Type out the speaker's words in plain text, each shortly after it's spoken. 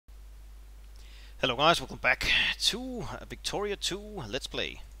Hello guys, welcome back to Victoria 2 Let's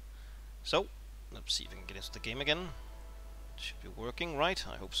Play. So, let's see if we can get into the game again. Should be working, right?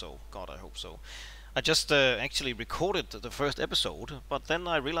 I hope so. God, I hope so. I just actually recorded the first episode, but then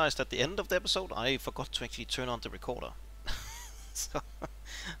I realized at the end of the episode I forgot to actually turn on the recorder. So,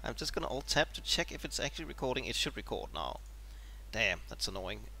 I'm just gonna alt-tab to check if it's actually recording. It should record now. Damn, that's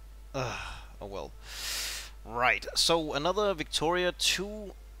annoying. Oh well. Right, so another Victoria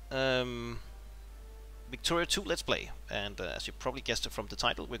 2 Let's Play, and as you probably guessed it from the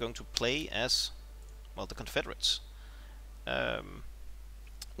title, we're going to play as, well, the Confederates.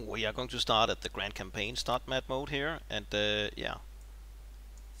 We are going to start at the Grand Campaign Start Mad mode here, and yeah,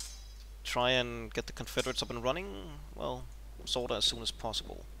 try and get the Confederates up and running, well, sorta as soon as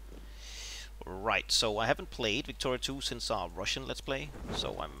possible. Right, so I haven't played Victoria 2 since our Russian Let's Play,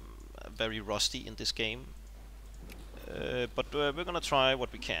 so I'm very rusty in this game. But we're gonna try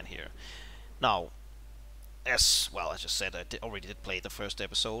what we can here. Now, as I just said, I already did play the first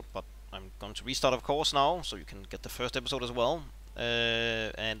episode, but I'm going to restart, of course, now, so you can get the first episode as well.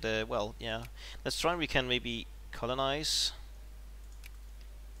 Well, yeah, let's try and we can maybe colonize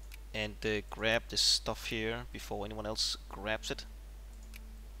and grab this stuff here before anyone else grabs it.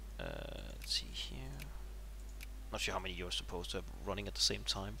 Let's see here. Not sure how many you're supposed to have running at the same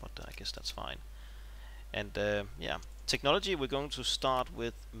time, but I guess that's fine. And yeah, technology, we're going to start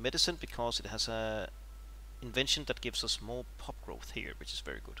with medicine because it has a invention that gives us more pop growth here, which is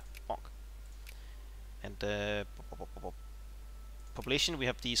very good. Bonk. And population, we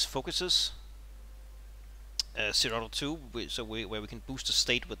have these focuses. 0 to 2, where we can boost the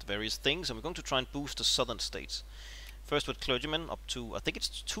state with various things, and we're going to try and boost the southern states. First with clergymen, up to, I think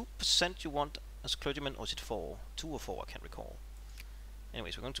it's 2% you want as clergymen, or is it 4? 2 or 4, I can't recall.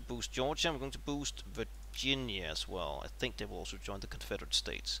 Anyways, we're going to boost Georgia, we're going to boost Virginia as well. I think they will also join the Confederate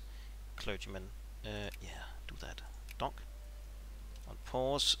States. Clergymen, yeah, do that. Donk. On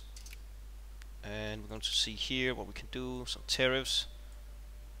pause. And we're going to see here what we can do. Some tariffs.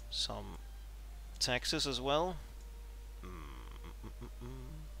 Some taxes as well.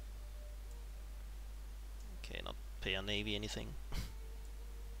 Okay, not pay our navy anything.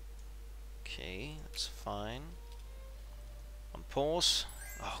 Okay, that's fine. On pause.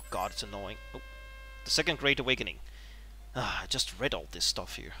 Oh god, it's annoying. Oh, the Second Great Awakening. I just read all this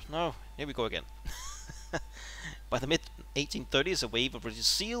stuff here. No, here we go again. By the mid-1830s, a wave of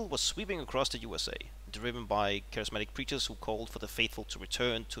religious zeal was sweeping across the USA, driven by charismatic preachers who called for the faithful to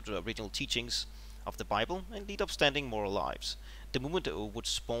return to the original teachings of the Bible and lead upstanding moral lives. The movement would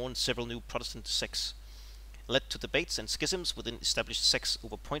spawn several new Protestant sects, led to debates and schisms within established sects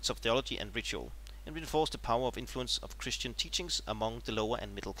over points of theology and ritual, and reinforced the power of influence of Christian teachings among the lower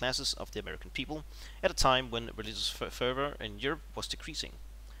and middle classes of the American people at a time when religious fervor in Europe was decreasing.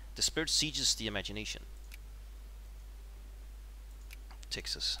 The spirit sieges the imagination.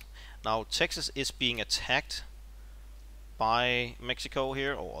 Texas. Now, Texas is being attacked by Mexico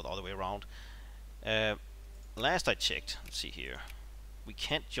here, or the other way around. Last I checked, let's see here, we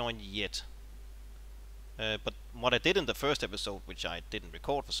can't join yet. But what I did in the first episode, which I didn't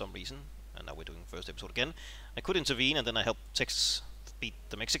record for some reason, and now we're doing the first episode again, I could intervene and then I helped Texas beat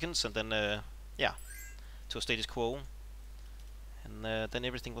the Mexicans, and then, yeah, to a status quo. And then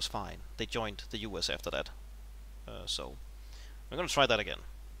everything was fine. They joined the US after that. So, we're gonna try that again.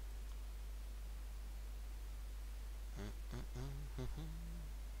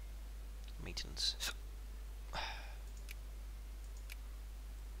 Maintenance.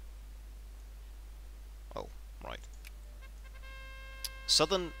 Oh, right.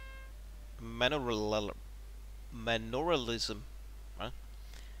 Southern manorialism. Right?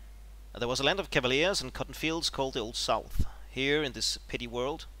 There was a land of cavaliers and cotton fields called the Old South. Here, in this pretty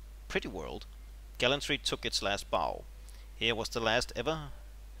world, gallantry took its last bow. Here was the last ever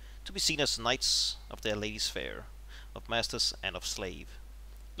to be seen as knights of their ladies fair, of masters and of slave.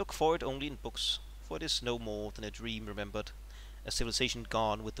 Look for it only in books, for it is no more than a dream remembered, a civilization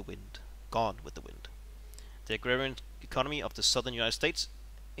gone with the wind, The agrarian economy of the southern United States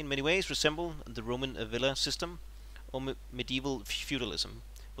in many ways resembled the Roman villa system or medieval feudalism,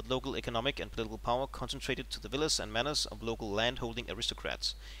 with local economic and political power concentrated to the villas and manors of local land-holding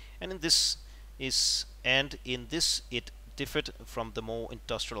aristocrats, and in this it differed from the more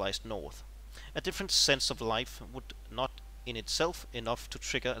industrialized North. A different sense of life would not in itself enough to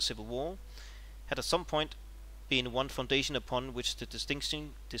trigger a civil war, had at some point been one foundation upon which the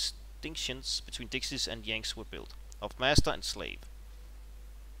distinctions between Dixies and Yanks were built, of master and slave.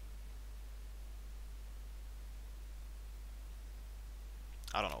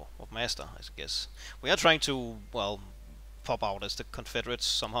 I don't know, of master, I guess. We are trying to, well, pop out as the Confederates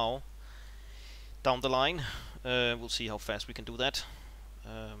somehow. down the line. We'll see how fast we can do that.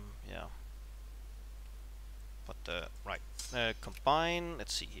 Yeah. But right, combine.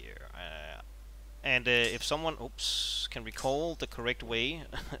 Let's see here. And if someone, oops, can recall the correct way,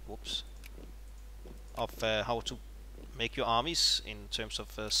 whoops, of how to make your armies in terms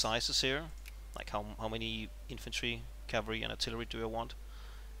of sizes here, like how many infantry, cavalry, and artillery do I want?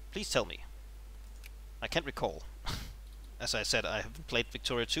 Please tell me. I can't recall. As I said, I haven't played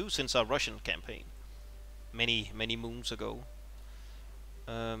Victoria 2 since our Russian campaign, many moons ago.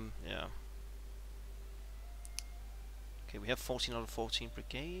 Yeah. Okay, we have 14 out of 14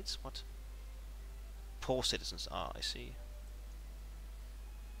 brigades. What? Poor citizens. Ah, I see.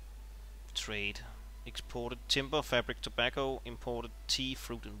 Trade. Exported timber, fabric, tobacco. Imported tea,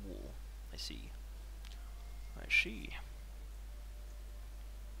 fruit, and wool. I see. I see.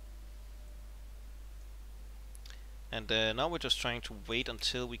 And now we're just trying to wait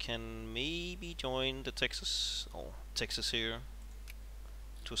until we can maybe join the Texas, or Texas here,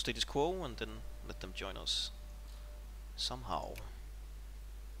 to a status quo, and then let them join us somehow.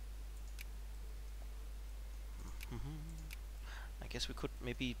 I guess we could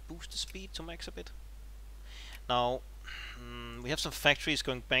maybe boost the speed to max a bit. Now, we have some factories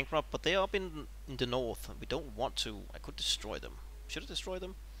going bankrupt, but they are up in the north, and we don't want to. I could destroy them. Should I destroy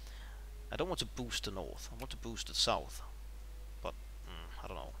them? I don't want to boost the north. I want to boost the south. But, I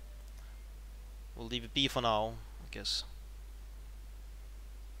don't know. We'll leave it be for now, I guess.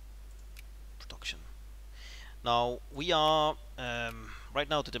 Production. Now, we are, right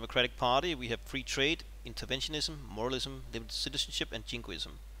now, the Democratic Party. We have free trade, interventionism, moralism, limited citizenship, and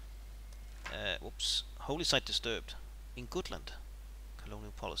jingoism. Whoops. Holy site disturbed. In Goodland.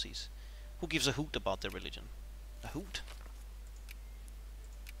 Colonial policies. Who gives a hoot about their religion? A hoot?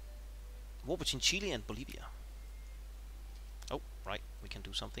 War between Chile and Bolivia. Oh, right. We can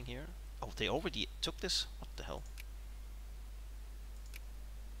do something here. Oh, they already took this? What the hell?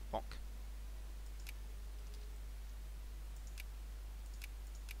 Bonk.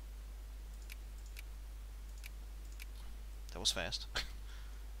 That was fast.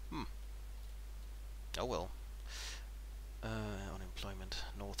 Oh well. Unemployment.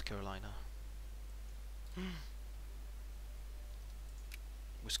 North Carolina.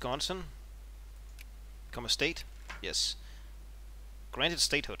 Wisconsin. Become a state? Yes. Granted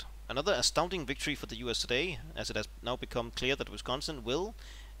statehood. Another astounding victory for the US today, as it has now become clear that Wisconsin will,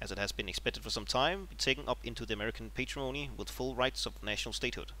 as it has been expected for some time, be taken up into the American patrimony with full rights of national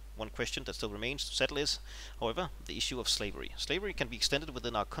statehood. One question that still remains to settle is, however, the issue of slavery. Slavery can be extended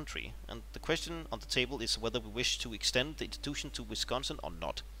within our country, and the question on the table is whether we wish to extend the institution to Wisconsin or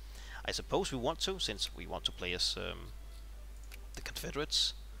not. I suppose we want to, since we want to play as the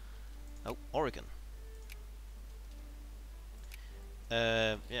Confederates. Oh, Oregon.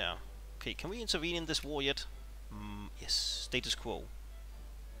 Yeah. Okay, can we intervene in this war yet? Yes. Status quo.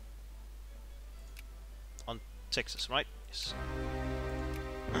 On Texas, right? Yes.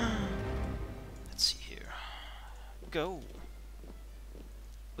 Let's see here. Go.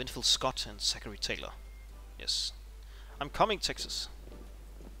 Winfield Scott and Zachary Taylor. Yes. I'm coming, Texas.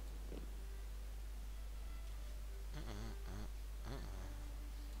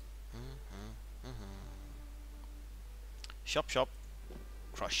 Shop, shop.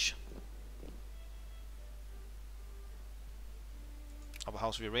 Crush. Upper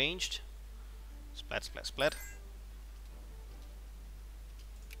house rearranged. Splat, splat, splat.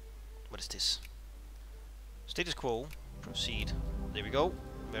 What is this? Status quo. Proceed. There we go.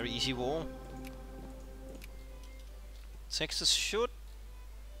 Very easy war. Texas should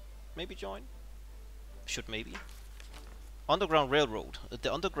maybe join. Should maybe. Underground Railroad.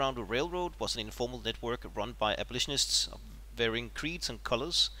 The Underground Railroad was an informal network run by abolitionists of varying creeds and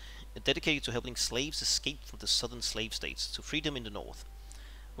colors, dedicated to helping slaves escape from the southern slave states to freedom in the north.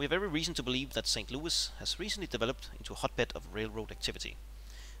 We have every reason to believe that St. Louis has recently developed into a hotbed of railroad activity.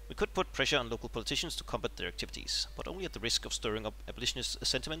 We could put pressure on local politicians to combat their activities, but only at the risk of stirring up abolitionist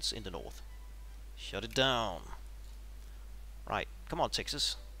sentiments in the north. Shut it down. Right, come on,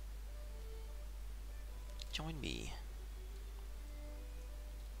 Texas. Join me.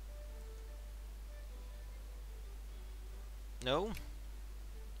 No?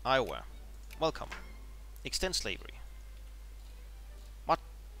 Iowa. Welcome. Extend slavery. What?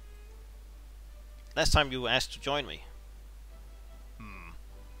 Last time you asked to join me.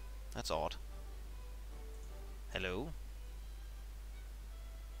 That's odd. Hello?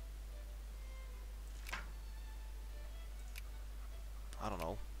 I don't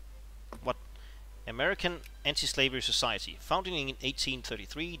know. What? American Anti-Slavery Society. Founded in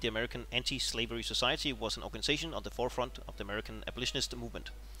 1833, the American Anti-Slavery Society was an organization on the forefront of the American abolitionist movement.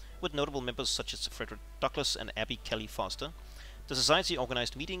 with notable members such as Frederick Douglass and Abby Kelly Foster. The society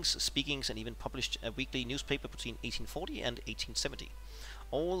organized meetings, speakings, and even published a weekly newspaper between 1840 and 1870,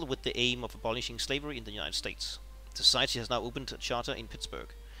 all with the aim of abolishing slavery in the United States. The society has now opened a charter in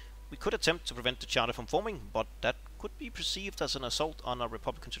Pittsburgh. We could attempt to prevent the charter from forming, but that could be perceived as an assault on our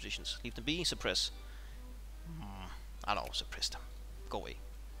Republican traditions. Leave them be, suppress. I don't know, suppress them. Go away.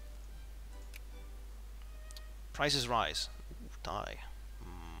 Prices rise. Ooh, die.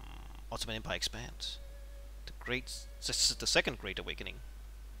 Ottoman Empire expands. This is the Second Great Awakening.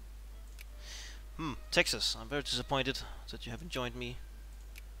 Texas. I'm very disappointed that you haven't joined me.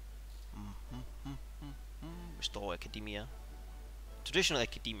 Restore academia. Traditional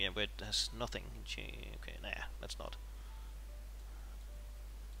academia, where it has nothing. Okay, nah, that's not.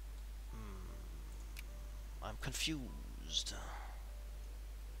 I'm confused.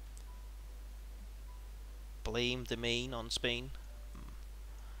 Blame the Maine on Spain?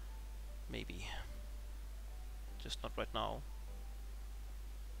 Maybe. Just not right now.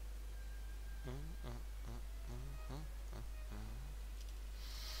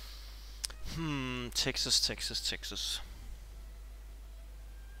 Texas.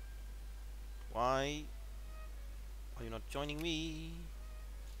 Why are you not joining me?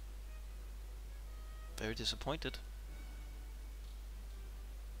 Very disappointed.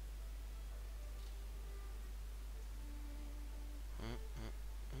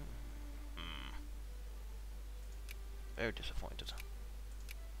 Very disappointed.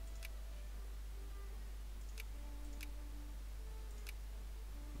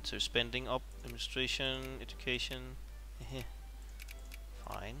 So spending up, administration, education.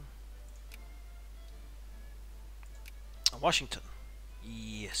 Fine. Washington.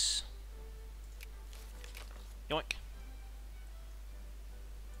 Yes. Yoink.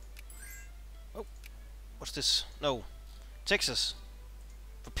 Oh. What's this? No. Texas.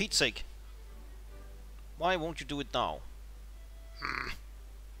 For Pete's sake. Why won't you do it now?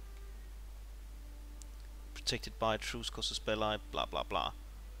 Protected by truce causes belli, blah blah blah.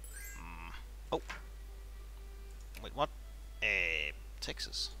 Oh. Wait, what?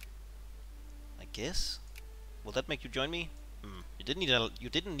 Texas. I guess. Will that make you join me? You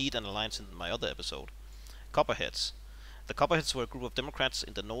didn't need an alliance in my other episode. Copperheads. The Copperheads were a group of Democrats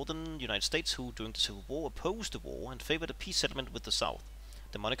in the northern United States who, during the Civil War, opposed the war and favored a peace settlement with the South.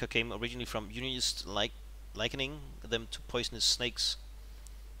 The moniker came originally from Unionists likening them to poisonous snakes,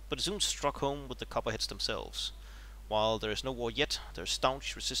 but it soon struck home with the Copperheads themselves. While there is no war yet, there is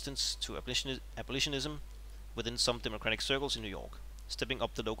staunch resistance to abolitionism within some Democratic circles in New York. Stepping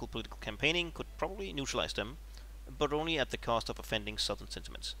up the local political campaigning could probably neutralize them, but only at the cost of offending Southern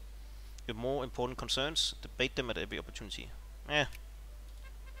sentiments. Your more important concerns, debate them at every opportunity.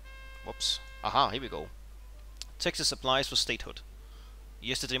 Whoops. Aha, here we go. Texas applies for statehood.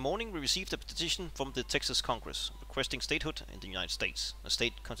 Yesterday morning we received a petition from the Texas Congress requesting statehood in the United States. A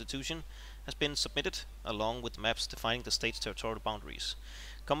state constitution has been submitted, along with maps defining the state's territorial boundaries.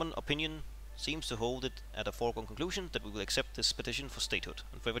 Common opinion seems to hold it at a foregone conclusion that we will accept this petition for statehood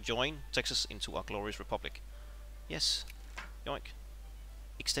and forever join Texas into our glorious republic. Yes. Yoink.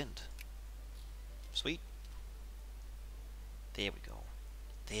 Extend. Sweet. There we go.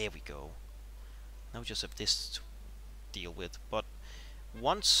 There we go. Now we just have this to deal with, but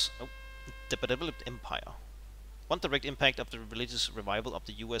the benevolent empire. One direct impact of the religious revival of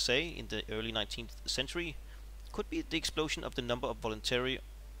the USA in the early 19th century could be the explosion of the number of voluntary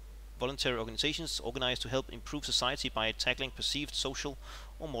organizations organized to help improve society by tackling perceived social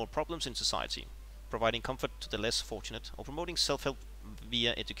or moral problems in society, providing comfort to the less fortunate, or promoting self-help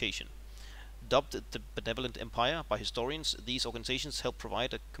via education. Dubbed the benevolent empire by historians, these organizations help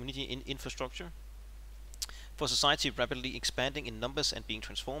provide a community infrastructure for society rapidly expanding in numbers and being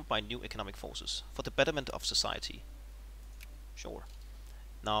transformed by new economic forces, for the betterment of society. Sure.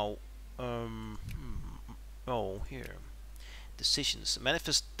 Now, here. Decisions.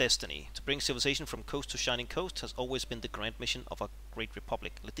 Manifest destiny. To bring civilization from coast to shining coast has always been the grand mission of our great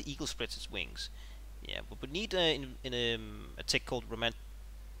republic. Let the eagle spread its wings. Yeah, but we need a tech called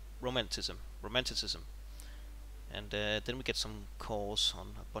romanticism. And then we get some calls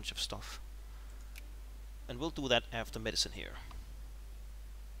on a bunch of stuff. And we'll do that after medicine here.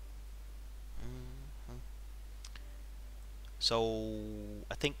 So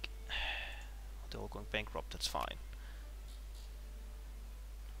I think they're all going bankrupt. That's fine,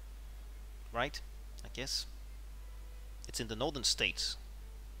 right? I guess it's in the northern states.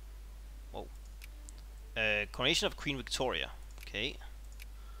 Whoa. Coronation of Queen Victoria. Okay.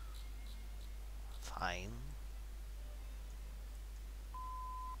 Fine.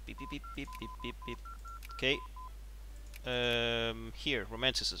 Beep beep beep beep beep beep beep. Okay. Here,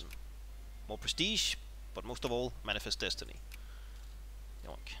 romanticism. More prestige, but most of all, manifest destiny.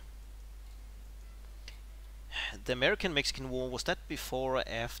 Yoink. The American-Mexican War, was that before or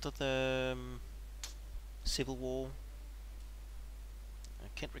after the Civil War? I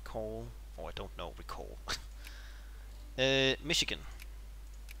can't recall. Oh, I don't know. Recall. Michigan.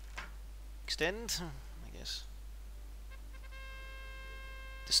 Extend, I guess.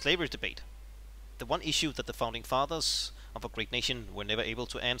 The slavery debate. The one issue that the founding fathers of a great nation were never able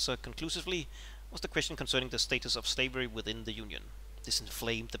to answer conclusively was the question concerning the status of slavery within the Union. This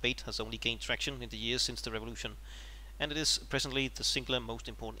inflamed debate has only gained traction in the years since the Revolution, and it is presently the singular most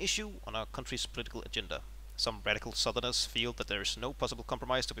important issue on our country's political agenda. Some radical Southerners feel that there is no possible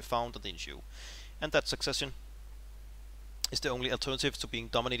compromise to be found on the issue, and that secession is the only alternative to being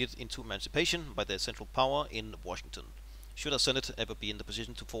dominated into emancipation by the central power in Washington. Should our Senate ever be in the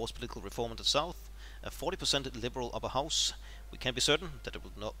position to force political reform in the South, a 40% liberal upper house, we can be certain that it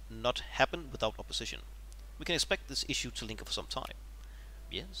will not happen without opposition. We can expect this issue to linger for some time.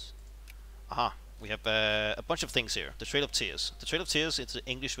 Yes? Aha, we have a bunch of things here. The Trail of Tears. The Trail of Tears is the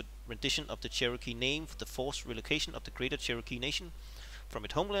English rendition of the Cherokee name for the forced relocation of the Greater Cherokee Nation from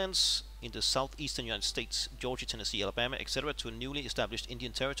its homelands in the southeastern United States, Georgia, Tennessee, Alabama, etc., to a newly established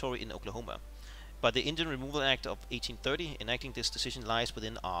Indian territory in Oklahoma. By the Indian Removal Act of 1830, enacting this decision lies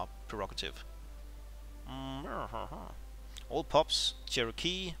within our prerogative. All pups,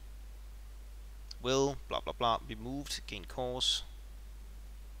 Cherokee, will, blah blah blah, be moved, gain cause.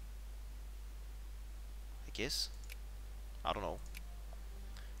 I guess. I don't know.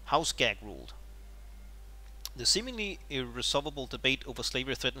 House gag ruled. The seemingly irresolvable debate over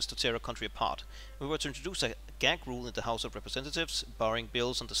slavery threatens to tear our country apart. If we were to introduce a gag rule in the House of Representatives, barring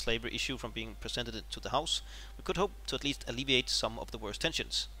bills on the slavery issue from being presented to the House, we could hope to at least alleviate some of the worst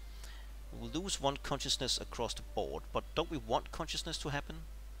tensions. We will lose one consciousness across the board, but don't we want consciousness to happen?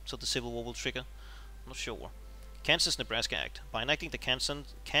 So the Civil War will trigger? I'm not sure. Kansas-Nebraska Act. By enacting the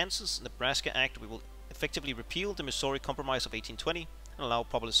Kansas-Nebraska Act, we will effectively repeal the Missouri Compromise of 1820 and allow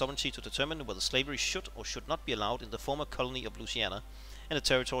popular sovereignty to determine whether slavery should or should not be allowed in the former colony of Louisiana and the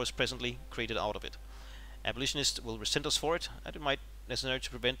territories presently created out of it. Abolitionists will resent us for it, and it might be necessary to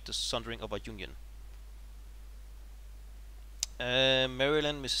prevent the sundering of our union.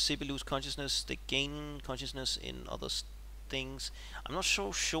 Maryland, Mississippi lose consciousness. They gain consciousness in other things. I'm not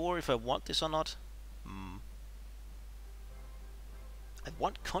so sure if I want this or not. I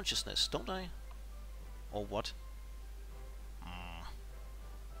want consciousness, don't I? Or what? I'm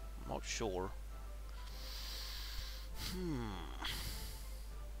not sure.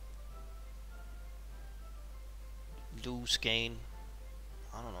 Lose, gain.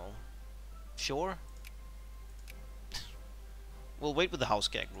 I don't know. Sure? We'll wait with the house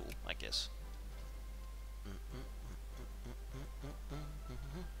gag rule, I guess.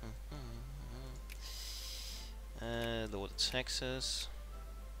 Lower the taxes.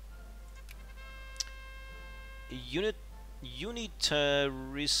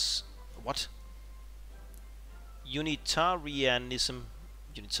 Unitarianism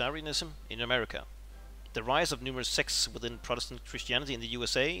in America. The rise of numerous sects within Protestant Christianity in the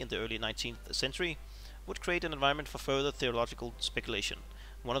USA in the early 19th century would create an environment for further theological speculation.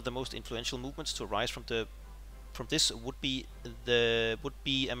 One of the most influential movements to arise from this would be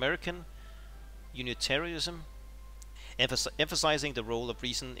American Unitarianism, emphasizing the role of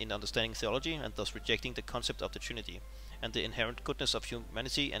reason in understanding theology and thus rejecting the concept of the Trinity and the inherent goodness of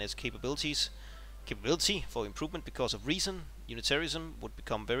humanity and its capability for improvement because of reason. Unitarianism would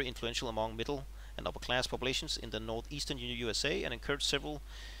become very influential among middle and upper class populations in the northeastern USA and encourage several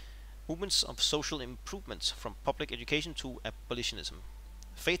movements of social improvements from public education to abolitionism.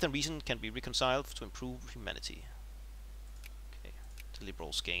 Faith and reason can be reconciled to improve humanity. Okay, the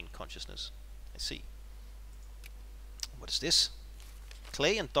liberals gain consciousness. I see. What is this?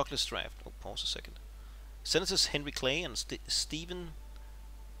 Clay and Douglas draft. Oh, pause a second. Senators Henry Clay and Stephen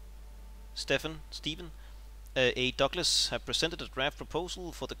A. Douglas have presented a draft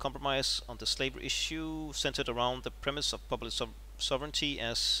proposal for the compromise on the slavery issue centered around the premise of public sovereignty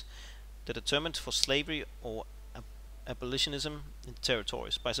as the determinant for slavery or abolitionism in the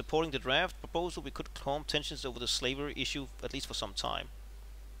territories. By supporting the draft proposal, we could calm tensions over the slavery issue at least for some time.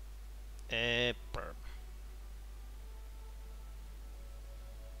 Do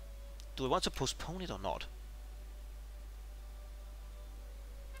we want to postpone it or not?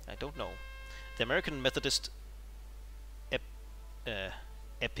 I don't know. The American Methodist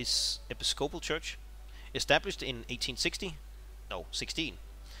Episcopal Church, established in 16,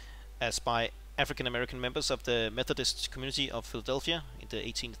 as by African American members of the Methodist community of Philadelphia in the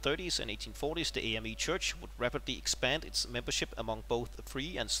 1830s and 1840s, the AME Church would rapidly expand its membership among both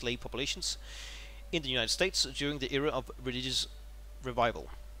free and slave populations in the United States during the era of religious revival,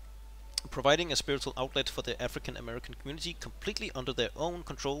 providing a spiritual outlet for the African American community completely under their own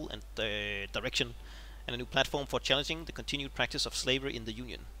control and direction, and a new platform for challenging the continued practice of slavery in the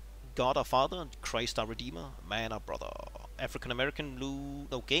Union. God our Father, Christ our Redeemer, man our brother. African American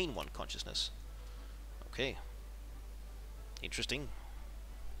gain one consciousness. Okay. Interesting.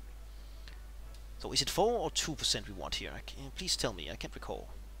 So is it 4 or 2% we want here? Please tell me, I can't recall.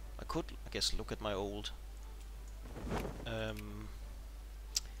 I could, I guess, look at my old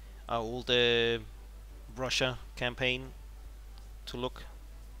Russia campaign to look.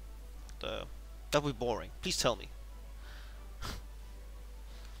 That would be boring. Please tell me.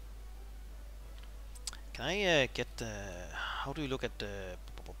 Can I get how do you look at the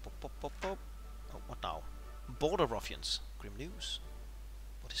oh, what now? Border ruffians. Grim news.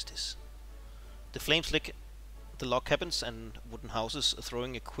 What is this? The flames lick the log cabins and wooden houses,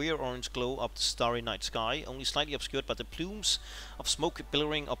 throwing a queer orange glow up the starry night sky, only slightly obscured by the plumes of smoke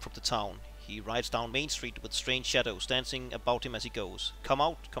billowing up from the town. He rides down Main Street with strange shadows dancing about him as he goes. Come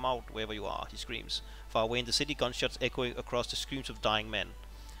out, wherever you are, he screams. Far away in the city, gunshots echoing across the screams of dying men.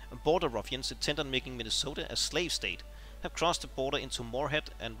 Border ruffians, intent on making Minnesota a slave state, have crossed the border into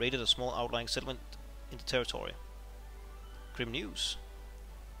Moorhead and raided a small outlying settlement in the territory. Grim news.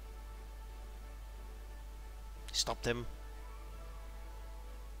 Stop them.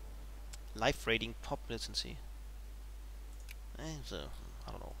 Life raiding pop militancy. I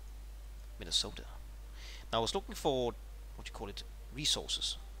don't know. Minnesota. Now I was looking for what you call it,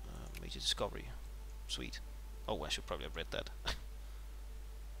 resources. Major discovery. Sweet. Oh, I should probably have read that.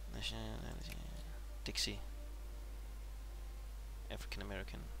 Dixie. African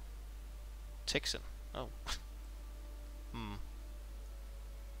American. Texan. Oh.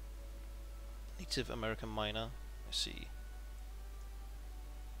 Native American miner. I see.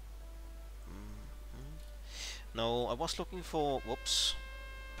 No, I was looking for. Whoops.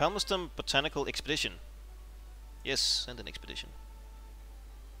 Palmerston Botanical Expedition. Yes, send an expedition.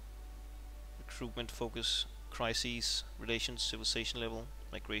 Recruitment focus, crises, relations, civilization level,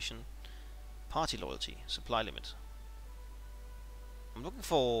 migration, party loyalty, supply limit. I'm looking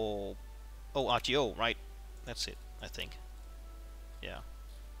for. Oh, RTO, right. That's it, I think. Yeah.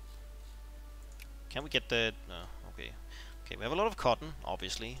 Can we get that? No, okay. Okay, we have a lot of cotton,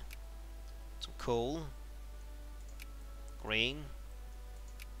 obviously. Some coal. Grain.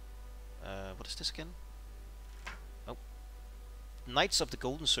 What is this again? Oh. Knights of the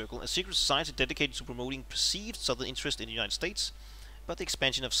Golden Circle, a secret society dedicated to promoting perceived Southern interest in the United States, but the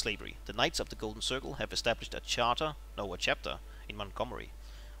expansion of slavery. The Knights of the Golden Circle have established a chapter in Montgomery.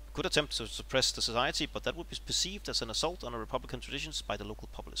 We could attempt to suppress the society, but that would be perceived as an assault on our Republican traditions by the local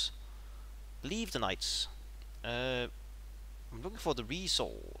populace. Leave the Knights. I'm looking for the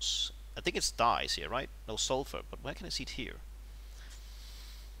resource. I think it's dyes here, right? No sulfur, but where can I see it here?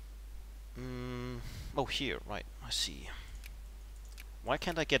 Oh, here, right. I see. Why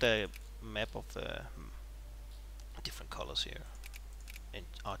can't I get a map of different colors here? And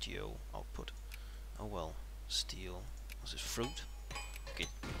RTO output. Oh well. Steel. Was it fruit? Okay,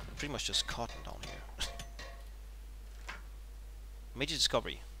 pretty much just cotton down here. Major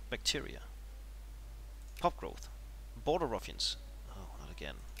discovery. Bacteria. Pop growth. Border ruffians. Oh, not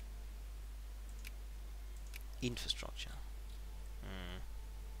again. Infrastructure.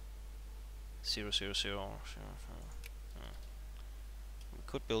 0, 0, 0. We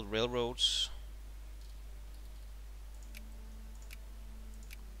could build railroads.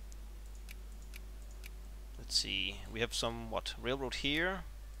 Let's see. We have some railroad here.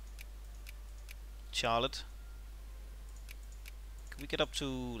 Charlotte. Can we get up to?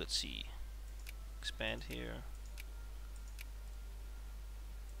 Let's see. Expand here.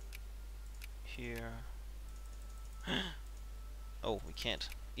 Here. Oh, we can't.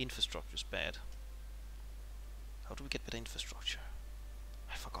 Infrastructure's bad. How do we get better infrastructure?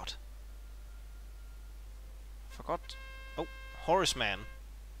 I forgot. Oh, Horace Mann.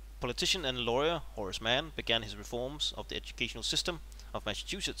 Politician and lawyer Horace Mann began his reforms of the educational system of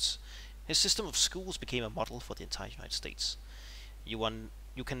Massachusetts. His system of schools became a model for the entire United States. You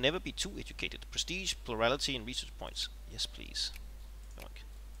can never be too educated. Prestige, plurality, and research points. Yes, please.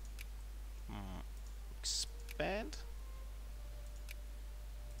 Expand?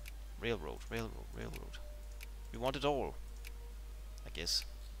 Railroad. We want it all, I guess.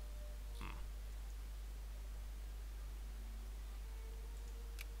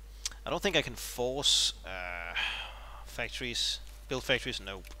 I don't think I can force build factories.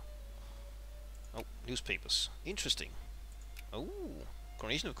 Nope. Oh, newspapers. Interesting. Oh,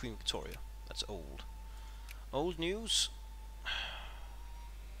 Coronation of Queen Victoria. That's old. Old news.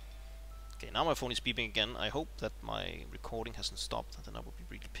 Okay, now my phone is beeping again. I hope that my recording hasn't stopped, then I will be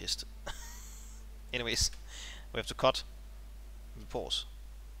really pissed. Anyways, we have to cut. Pause.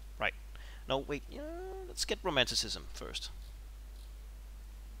 Right. No, wait. Let's get romanticism first.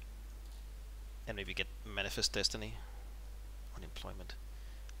 And maybe get manifest destiny. Unemployment.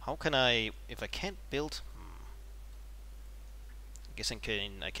 How can I, if I can't build? I guess I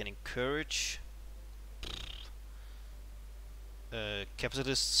can encourage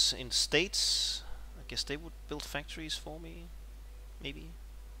capitalists in states. I guess they would build factories for me. Maybe.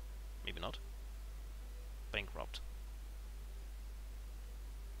 Maybe not. Bankrupt.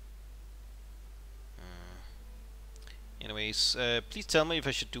 Anyways, please tell me if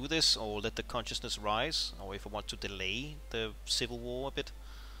I should do this or let the consciousness rise, or if I want to delay the civil war a bit.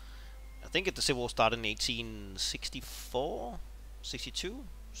 I think the civil war started in 1864, 62,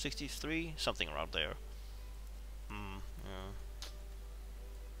 63, something around there. Yeah.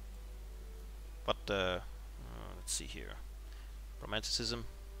 But let's see here. Romanticism,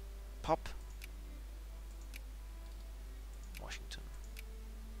 pop, Washington.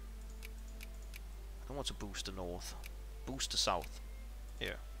 I don't want to boost the north. Boost the south.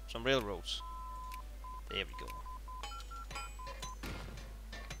 Here, some railroads. There we go.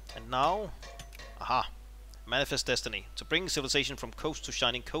 And now, aha, manifest destiny. To bring civilization from coast to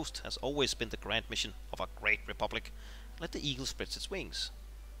shining coast has always been the grand mission of our great republic. Let the eagle spread its wings.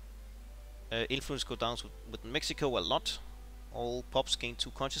 Influence go down with Mexico a lot. All pops gain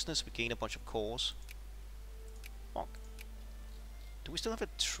 2 consciousness. We gain a bunch of cores. Fuck. Do we still have a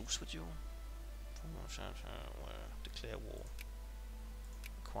truce with you? Declare war.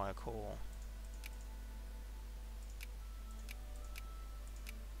 Acquire core.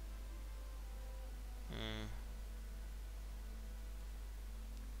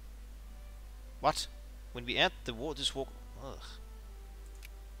 What? When we add the war, this war. Ugh.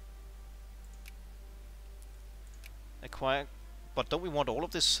 Acquire. But don't we want all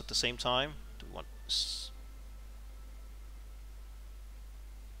of this at the same time? Do we want.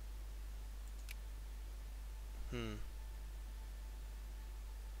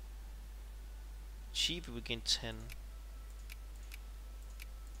 Cheap, we gain 10.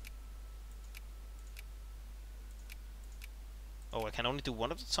 Oh, I can only do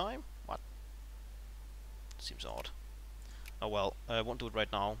one at a time? What? Seems odd. Oh well, I won't do it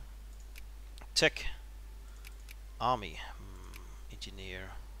right now. Tech. Army. Engineer.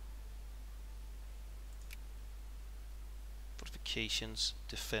 Fortifications.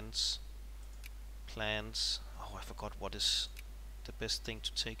 Defense. Plans. Oh, I forgot what is the best thing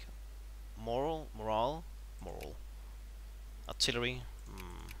to take. Morale. Artillery.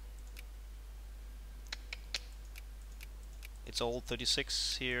 It's all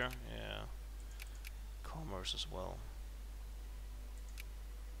 36 here. Yeah. Commerce as well.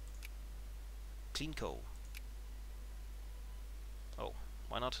 Clean coal. Oh,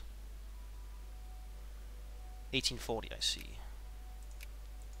 why not? 1840, I see.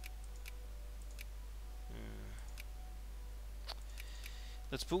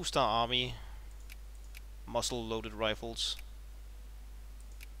 Let's boost our army. Muzzle-loaded rifles.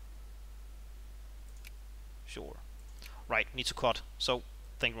 Sure. Right, need to cut. So,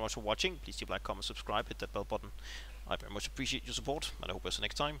 thank you very much for watching. Please leave a like, comment, subscribe, hit that bell button. I very much appreciate your support, and I hope to see you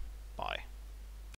next time. Bye.